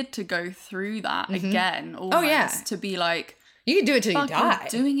needed to go through that again almost to be like, you can do it till you die.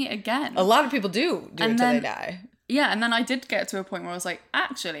 Doing it again. A lot of people do it till they die. Yeah, and then I did get to a point where I was like,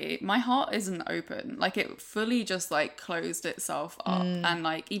 actually, my heart isn't open. Like, it fully just like closed itself up. And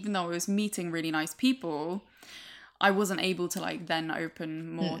like, even though I was meeting really nice people, I wasn't able to like then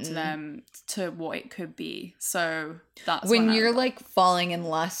open more to them to what it could be. So that's when you're like falling in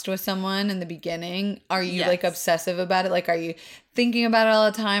lust with someone in the beginning, are you like obsessive about it? Like, are you thinking about it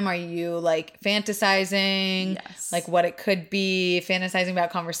all the time? Are you like fantasizing like what it could be, fantasizing about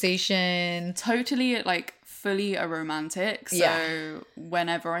conversation? Totally, like fully a romantic. So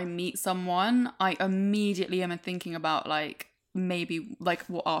whenever I meet someone, I immediately am thinking about like maybe like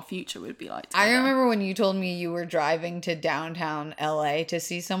what our future would be like together. I remember when you told me you were driving to downtown LA to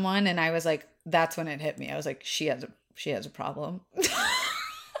see someone, and I was like, that's when it hit me. I was like, she has a problem. Because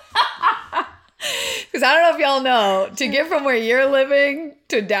I don't know if y'all know, to get from where you're living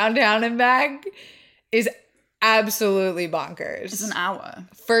to downtown and back is absolutely bonkers. It's an hour.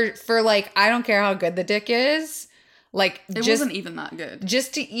 For like, I don't care how good the dick is. Like, it wasn't even that good.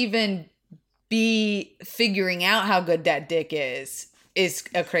 Just to even be figuring out how good that dick is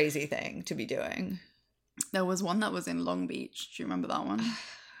a crazy thing to be doing. There was one that was in Long Beach. Do you remember that one?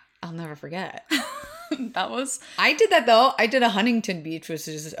 I'll never forget. I did that though. I did a Huntington Beach, which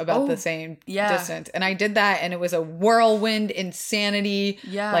is about the same distance. And I did that, and it was a whirlwind insanity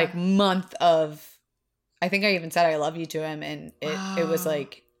like month of, I think I even said I love you to him, and it was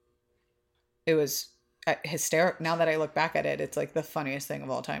like, it was hysterical. Now that I look back at it, it's like the funniest thing of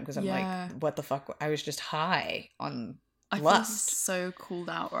all time, because I'm like, what the fuck? I was just high on lust. Feel so cooled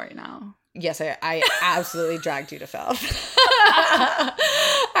out right now. Yes, I absolutely dragged you to Phelps.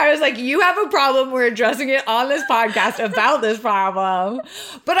 I was like, you have a problem. We're addressing it on this podcast about this problem.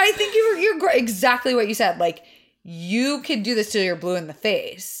 But I think you're exactly what you said. Like, you could do this till you're blue in the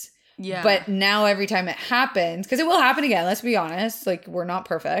face. Yeah. But now every time it happens, because it will happen again, let's be honest, like, we're not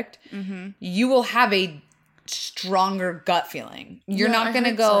perfect. You will have a stronger gut feeling. You're Yeah, not I going to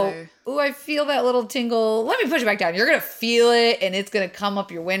hope go, so. "Ooh, I feel that little tingle. Let me push it back down." You're going to feel it, and it's going to come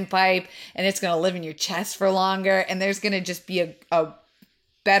up your windpipe, and it's going to live in your chest for longer, and there's going to just be a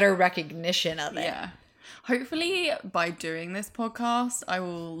better recognition of it. Yeah. Hopefully by doing this podcast, I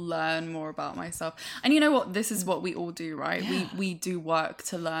will learn more about myself. And you know what? This is what we all do, right? Yeah. We do work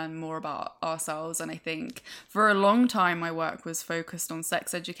to learn more about ourselves. And I think for a long time, my work was focused on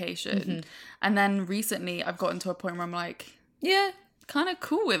sex education. Mm-hmm. And then recently I've gotten to a point where I'm like, Yeah. kind of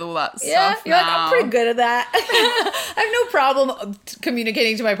cool with all that Yeah, stuff you're now. like, I'm pretty good at that. I have no problem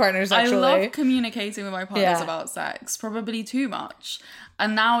communicating to my partner I sexually. love communicating with my partners Yeah. about sex, probably too much.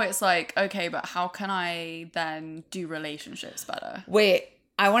 And now it's like, okay, but how can I then do relationships better? Wait,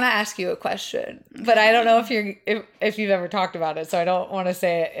 I want to ask you a question, but I don't know if you've ever talked about it, so I don't want to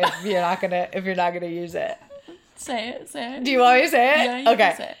say it if you're not gonna use it. Say it. Do you want me to say it? Yeah, you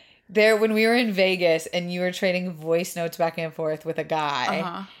can say it. There, when we were in Vegas and you were trading voice notes back and forth with a guy,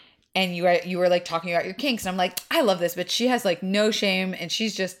 Uh-huh. and you were like talking about your kinks, and I'm like, I love this, but she has like no shame, and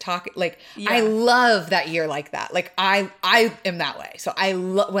she's just talking. Like, Yeah. I love that you're like that. Like, I am that way. So I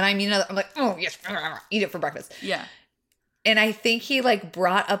love when I meet another. I'm like, oh yes, eat it for breakfast. Yeah. And I think he like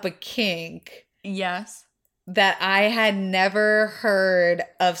brought up a kink Yes. that I had never heard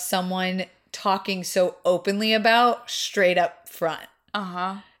of someone talking so openly about straight up front.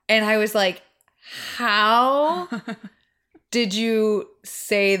 Uh-huh. And I was like, how did you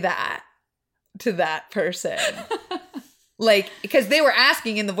say that to that person? Like, because they were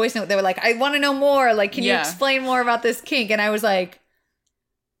asking in the voice note, they were like, I want to know more. Like, can you Yeah. explain more about this kink? And I was like,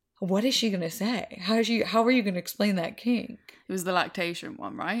 what is she going to say? How are you going to explain that kink? It was the lactation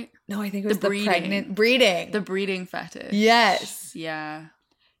one, right? No, I think it was The the pregnant breeding. The breeding fetish. Yes. Yeah.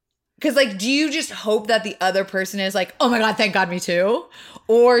 Because, like, do you just hope that the other person is like, oh my God, thank God, me too?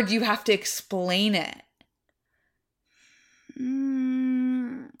 Or do you have to explain it?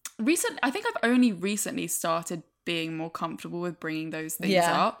 I think I've only recently started being more comfortable with bringing those things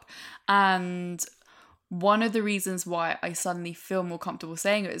Yeah. up. And one of the reasons why I suddenly feel more comfortable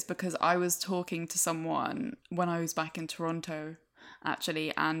saying it is because I was talking to someone when I was back in Toronto,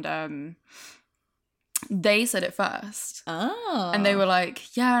 actually, and they said it first. Oh. And they were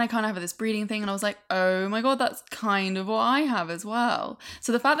like, yeah, and I kind of have this breeding thing. And I was like, oh my God, that's kind of what I have as well.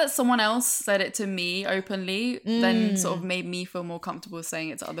 So the fact that someone else said it to me openly then sort of made me feel more comfortable saying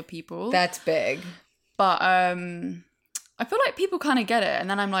it to other people. That's big. But I feel like people kind of get it. And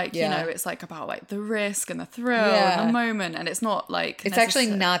then I'm like, Yeah. you know, it's like about like the risk and the thrill Yeah. and the moment. And it's not like... It's actually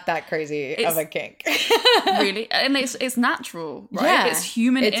not that crazy of a kink. really. And it's natural, right? Yeah. It's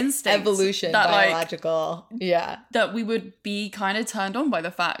human It's instinct. evolution, that, like, biological. Yeah. that we would be kind of turned on by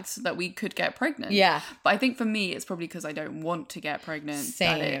the fact that we could get pregnant. Yeah. But I think for me, it's probably because I don't want to get pregnant.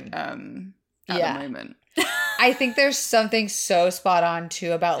 Same. At Yeah. the moment. I think there's something so spot on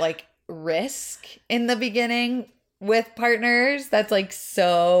too about like risk in the beginning with partners. That's like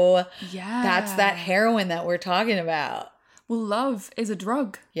so, Yeah. that's that heroin that we're talking about. Well, love is a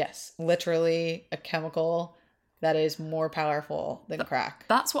drug. Yes. Literally a chemical that is more powerful than crack.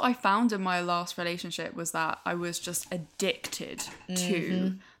 That's what I found in my last relationship, was that I was just addicted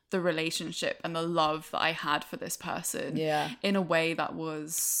to the relationship and the love that I had for this person. Yeah. In a way that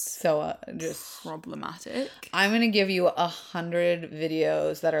was So just... problematic. I'm going to give you 100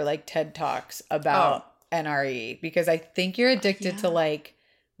 videos that are like TED Talks about NRE because I think you're addicted to like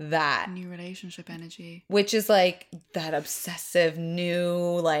that, New relationship energy. which is like that obsessive new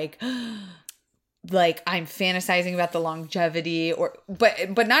like I'm fantasizing about the longevity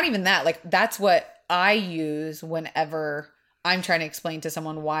but not even that. Like that's what I use whenever I'm trying to explain to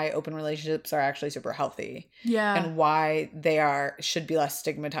someone why open relationships are actually super healthy. Yeah. And why they should be less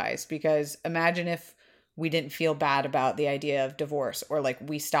stigmatized. Because imagine if we didn't feel bad about the idea of divorce, or like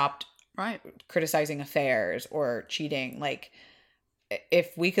we stopped Right. criticizing affairs or cheating. Like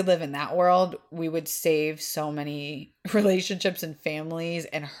if we could live in that world, we would save so many relationships and families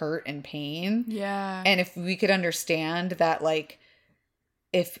and hurt and pain. Yeah. And if we could understand that, like,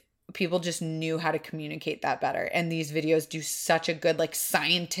 if people just knew how to communicate that better, and these videos do such a good like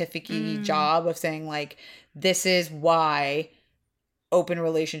scientific-y job of saying like, this is why open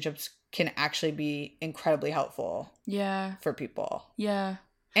relationships can actually be incredibly helpful Yeah. for people. Yeah.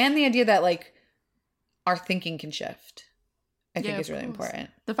 And the idea that like our thinking can shift, I think Yeah, is of really course. important.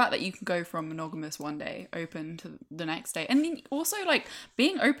 The fact that you can go from monogamous one day, open to the next day. And then also, like,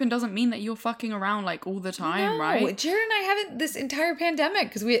 being open doesn't mean that you're fucking around, like, all the time, right? Jared and I haven't this entire pandemic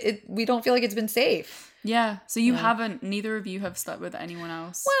because we don't feel like it's been safe. Yeah. So you haven't, neither of you have slept with anyone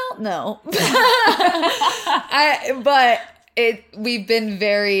else. Well, no. We've been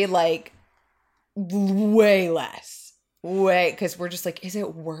very like way less. Because we're just like, is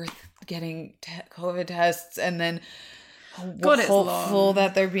it worth getting COVID tests and then God, it's hopeful long.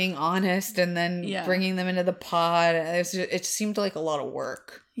 that they're being honest and then bringing them into the pod? It seemed like a lot of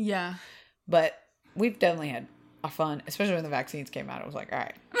work. Yeah. But we've definitely had a fun, especially when the vaccines came out. It was like, all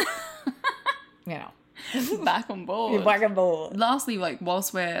right, you know, Back on board. you're back on board. Lastly, like,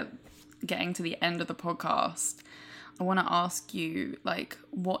 whilst we're getting to the end of the podcast, I want to ask you, like,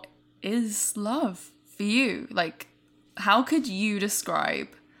 what is love for you? Like, how could you describe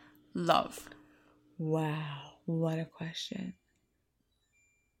love? Wow, what a question.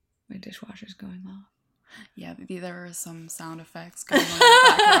 My dishwasher's going off. Yeah, there are some sound effects going on in the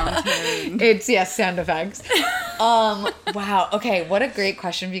background here. It's, yes, sound effects. Wow. Okay, what a great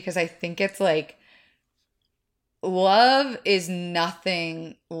question, because I think it's like, love is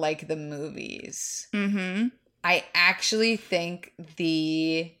nothing like the movies. Mm-hmm. I actually think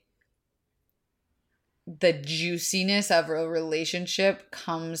the juiciness of a relationship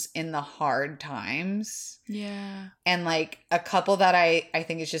comes in the hard times. Yeah. And like a couple that I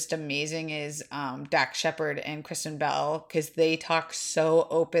think is just amazing is Dax Shepard and Kristen Bell, because they talk so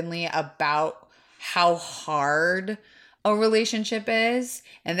openly about how hard a relationship is,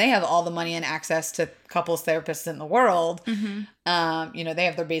 and they have all the money and access to couples therapists in the world. Mm-hmm. You know, they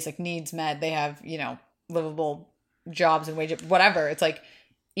have their basic needs met. They have, you know, livable jobs and wages, whatever. It's like,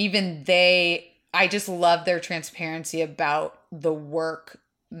 even I just love their transparency about the work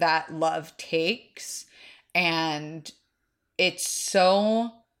that love takes. And it's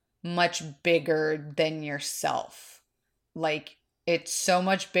so much bigger than yourself. Like, it's so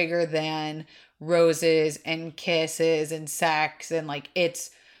much bigger than roses and kisses and sex. And like, it's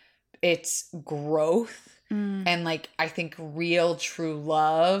growth. And like, I think real true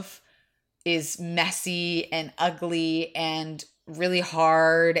love is messy and ugly and really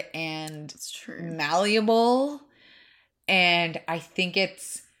hard and It's true. malleable. And I think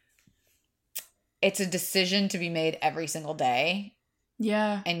it's a decision to be made every single day,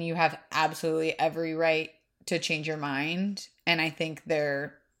 Yeah. and you have absolutely every right to change your mind. And I think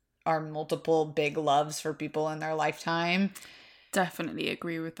there are multiple big loves for people in their lifetime. Definitely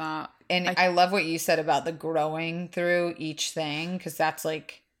agree with that. And I love what you said about the growing through each thing, because that's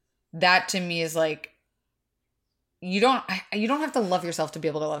like, that to me is like, you don't have to love yourself to be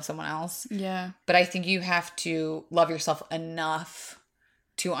able to love someone else. Yeah. But I think you have to love yourself enough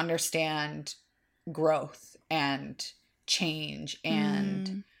to understand growth and change,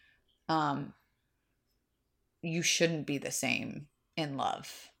 and you shouldn't be the same in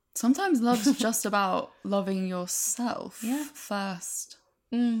love. Sometimes love's just about loving yourself first.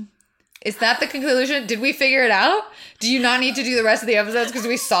 Is that the conclusion? Did we figure it out? Do you not need to do the rest of the episodes because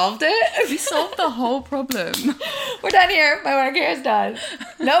we solved it? We solved the whole problem. We're done here. My work here is done.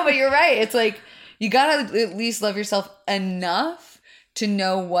 No, but you're right. It's like, you gotta at least love yourself enough to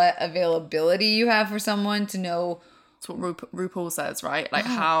know what availability you have for someone, to know. That's what RuPaul says, right? Like,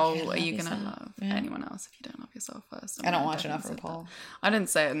 how are you going to love anyone else if you don't love yourself first? I don't watch enough RuPaul. I didn't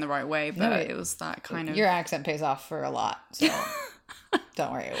say it in the right way, but No, it was that kind of... Your accent pays off for a lot, so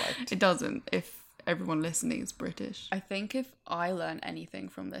don't worry, it worked. It doesn't if everyone listening is British. I think if I learn anything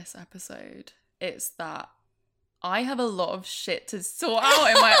from this episode, it's that I have a lot of shit to sort out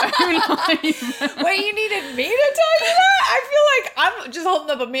in my own life. Wait, you needed me to tell you that? I feel like I'm just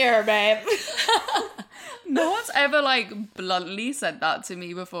holding up a mirror, babe. No one's ever, like, bluntly said that to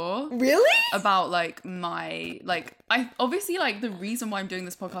me before. Really? About, like, my, like, I obviously, like, the reason why I'm doing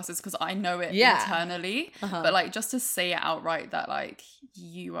this podcast is because I know it Yeah. internally. But, like, just to say it outright that, like,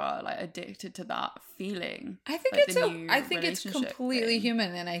 you are, like, addicted to that feeling. I think like, it's the new it's relationship completely thing.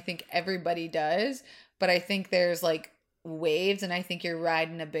 human, and I think everybody does. But I think there's like waves, and I think you're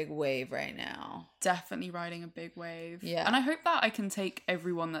riding a big wave right now. Definitely riding a big wave. Yeah. And I hope that I can take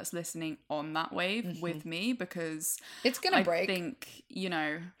everyone that's listening on that wave with me, because It's gonna I break. think, you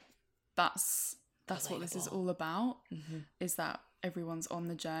know, that's what this is all about, is that everyone's on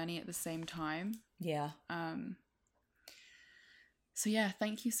the journey at the same time. Yeah. So yeah,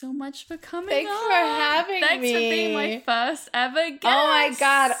 thank you so much for coming. Thanks on. for having Thanks me. for being my first ever guest. Oh my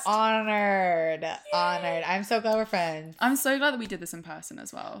god, honored. Honored. I'm so glad we're friends. I'm so glad that we did this in person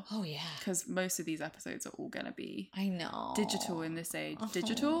as well, Oh yeah. because most of these episodes are all gonna be I know. digital in this age.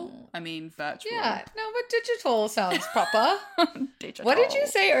 Digital? I mean virtual. Yeah. No, but digital sounds proper. Digital. What did you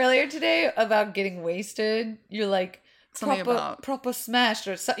say earlier today about getting wasted? You're like, Something proper, about- proper smashed,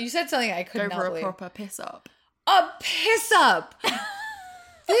 or you said something I could Go not for a believe. proper piss up. A piss up.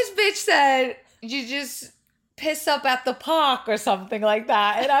 This bitch said you just piss up at the park or something like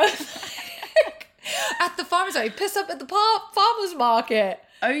that, and I was like, At the farmer's market. Piss up at the farmer's market.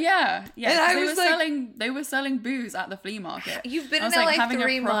 Oh yeah. And I was they were selling booze at the flea market. You've been I was in LA like having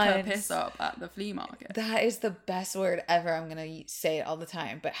 3 a proper months. piss up at the flea market. That is the best word ever. I'm going to say it all the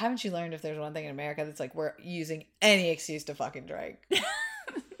time. But haven't you learned if there's one thing in America that's like we're using any excuse to fucking drink?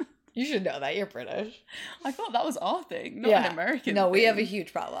 You should know that. You're British. I thought that was our thing, not an American No, we thing. have a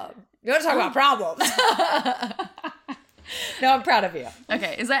huge problem. You want to talk about problems? No, I'm proud of you.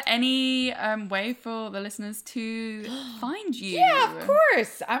 Okay, is there any way for the listeners to find you? Yeah, of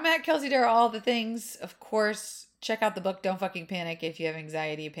course. I'm at Kelsey Darragh, all the things. Of course, check out the book Don't Fucking Panic if you have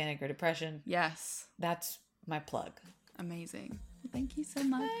anxiety, panic, or depression. Yes. That's my plug. Amazing. Well, thank you so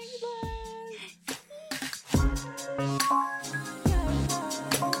much.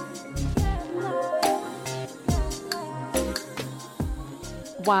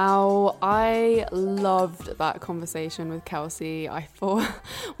 Wow, I loved that conversation with Kelsey. I thought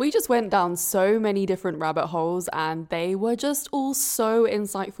we just went down so many different rabbit holes and they were just all so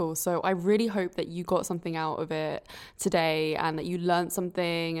insightful. So I really hope that you got something out of it today and that you learned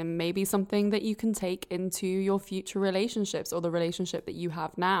something and maybe something that you can take into your future relationships or the relationship that you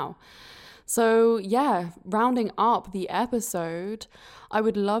have now. So yeah, rounding up the episode, I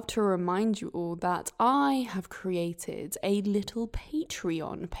would love to remind you all that I have created a little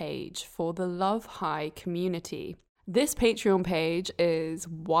Patreon page for the Love High community. This Patreon page is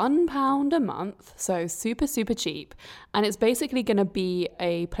 £1 a month, so super, super cheap. And it's basically going to be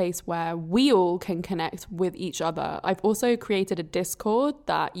a place where we all can connect with each other. I've also created a Discord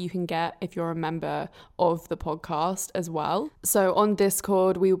that you can get if you're a member of the podcast as well. So on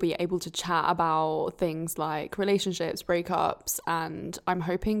Discord, we will be able to chat about things like relationships, breakups, and I'm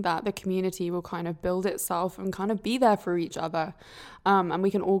hoping that the community will kind of build itself and kind of be there for each other. And we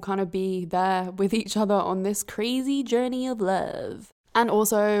can all kind of be there with each other on this crazy journey of love. And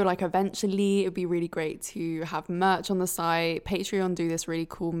also, like, eventually it'd be really great to have merch on the site. Patreon do this really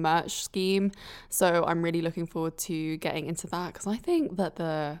cool merch scheme. So I'm really looking forward to getting into that because I think that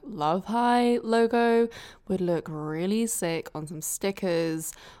the Love High logo would look really sick on some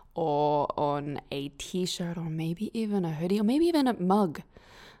stickers or on a t-shirt or maybe even a hoodie or maybe even a mug.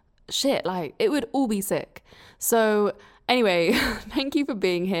 Shit, like, it would all be sick. So anyway, thank you for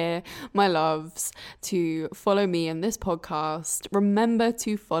being here, my loves. To follow me in this podcast, remember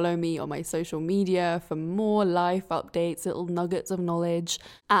to follow me on my social media for more life updates, little nuggets of knowledge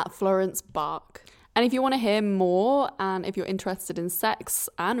at Florence Bark. And if you want to hear more and if you're interested in sex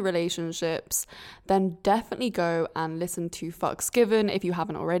and relationships, then definitely go and listen to Fucks Given if you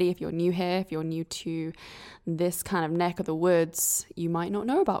haven't already. If you're new here, if you're new to this kind of neck of the woods, you might not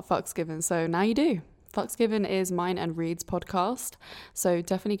know about Fucks Given. So now you do. Fucks Given is mine and Reed's podcast. So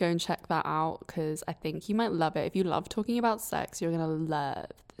definitely go and check that out because I think you might love it. If you love talking about sex, you're going to love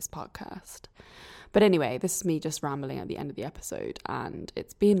this podcast. But anyway, this is me just rambling at the end of the episode and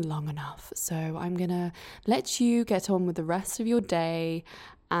it's been long enough. So I'm going to let you get on with the rest of your day.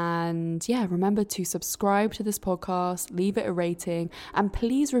 And yeah, remember to subscribe to this podcast, leave it a rating, and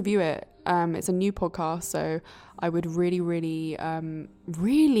please review it. It's a new podcast, so I would really, really,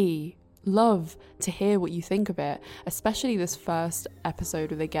 really love to hear what you think of it, especially this first episode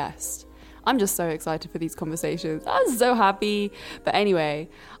with a guest. I'm just so excited for these conversations. I'm so happy. But anyway,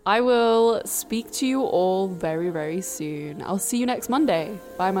 I will speak to you all very, very soon. I'll see you next Monday.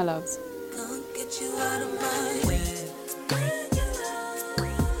 Bye, my loves. Can't get you out of my way.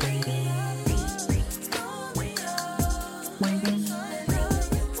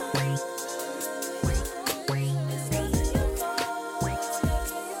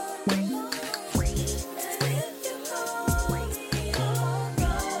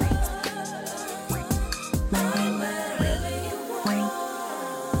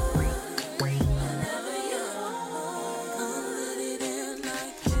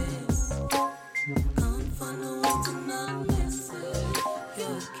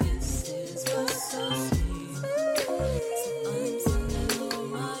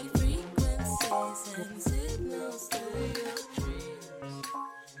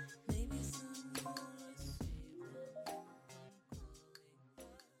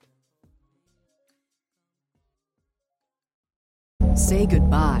 Say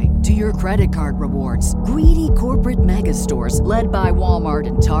goodbye to your credit card rewards. Greedy corporate mega stores, led by Walmart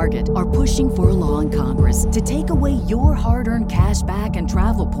and Target, are pushing for a law in Congress to take away your hard-earned cash back and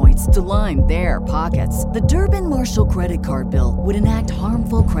travel points to line their pockets. The Durbin-Marshall credit card bill would enact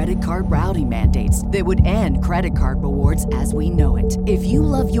harmful credit card routing mandates that would end credit card rewards as we know it. If you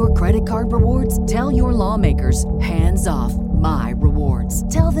love your credit card rewards, tell your lawmakers, hands off my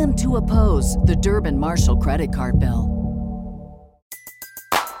rewards. Tell them to oppose the Durbin-Marshall credit card bill.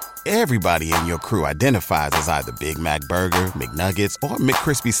 Everybody in your crew identifies as either Big Mac Burger, McNuggets, or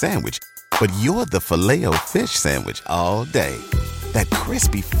McCrispy Sandwich. But you're the Filet-O-Fish Sandwich all day. That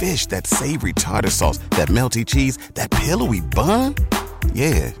crispy fish, that savory tartar sauce, that melty cheese, that pillowy bun.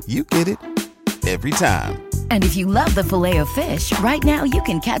 Yeah, you get it. Every time. And if you love the Filet-O-Fish, right now you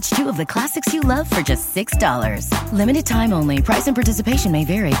can catch 2 of the classics you love for just $6. Limited time only. Price and participation may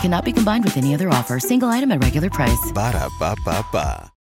vary. Cannot be combined with any other offer. Single item at regular price. Ba-da-ba-ba-ba.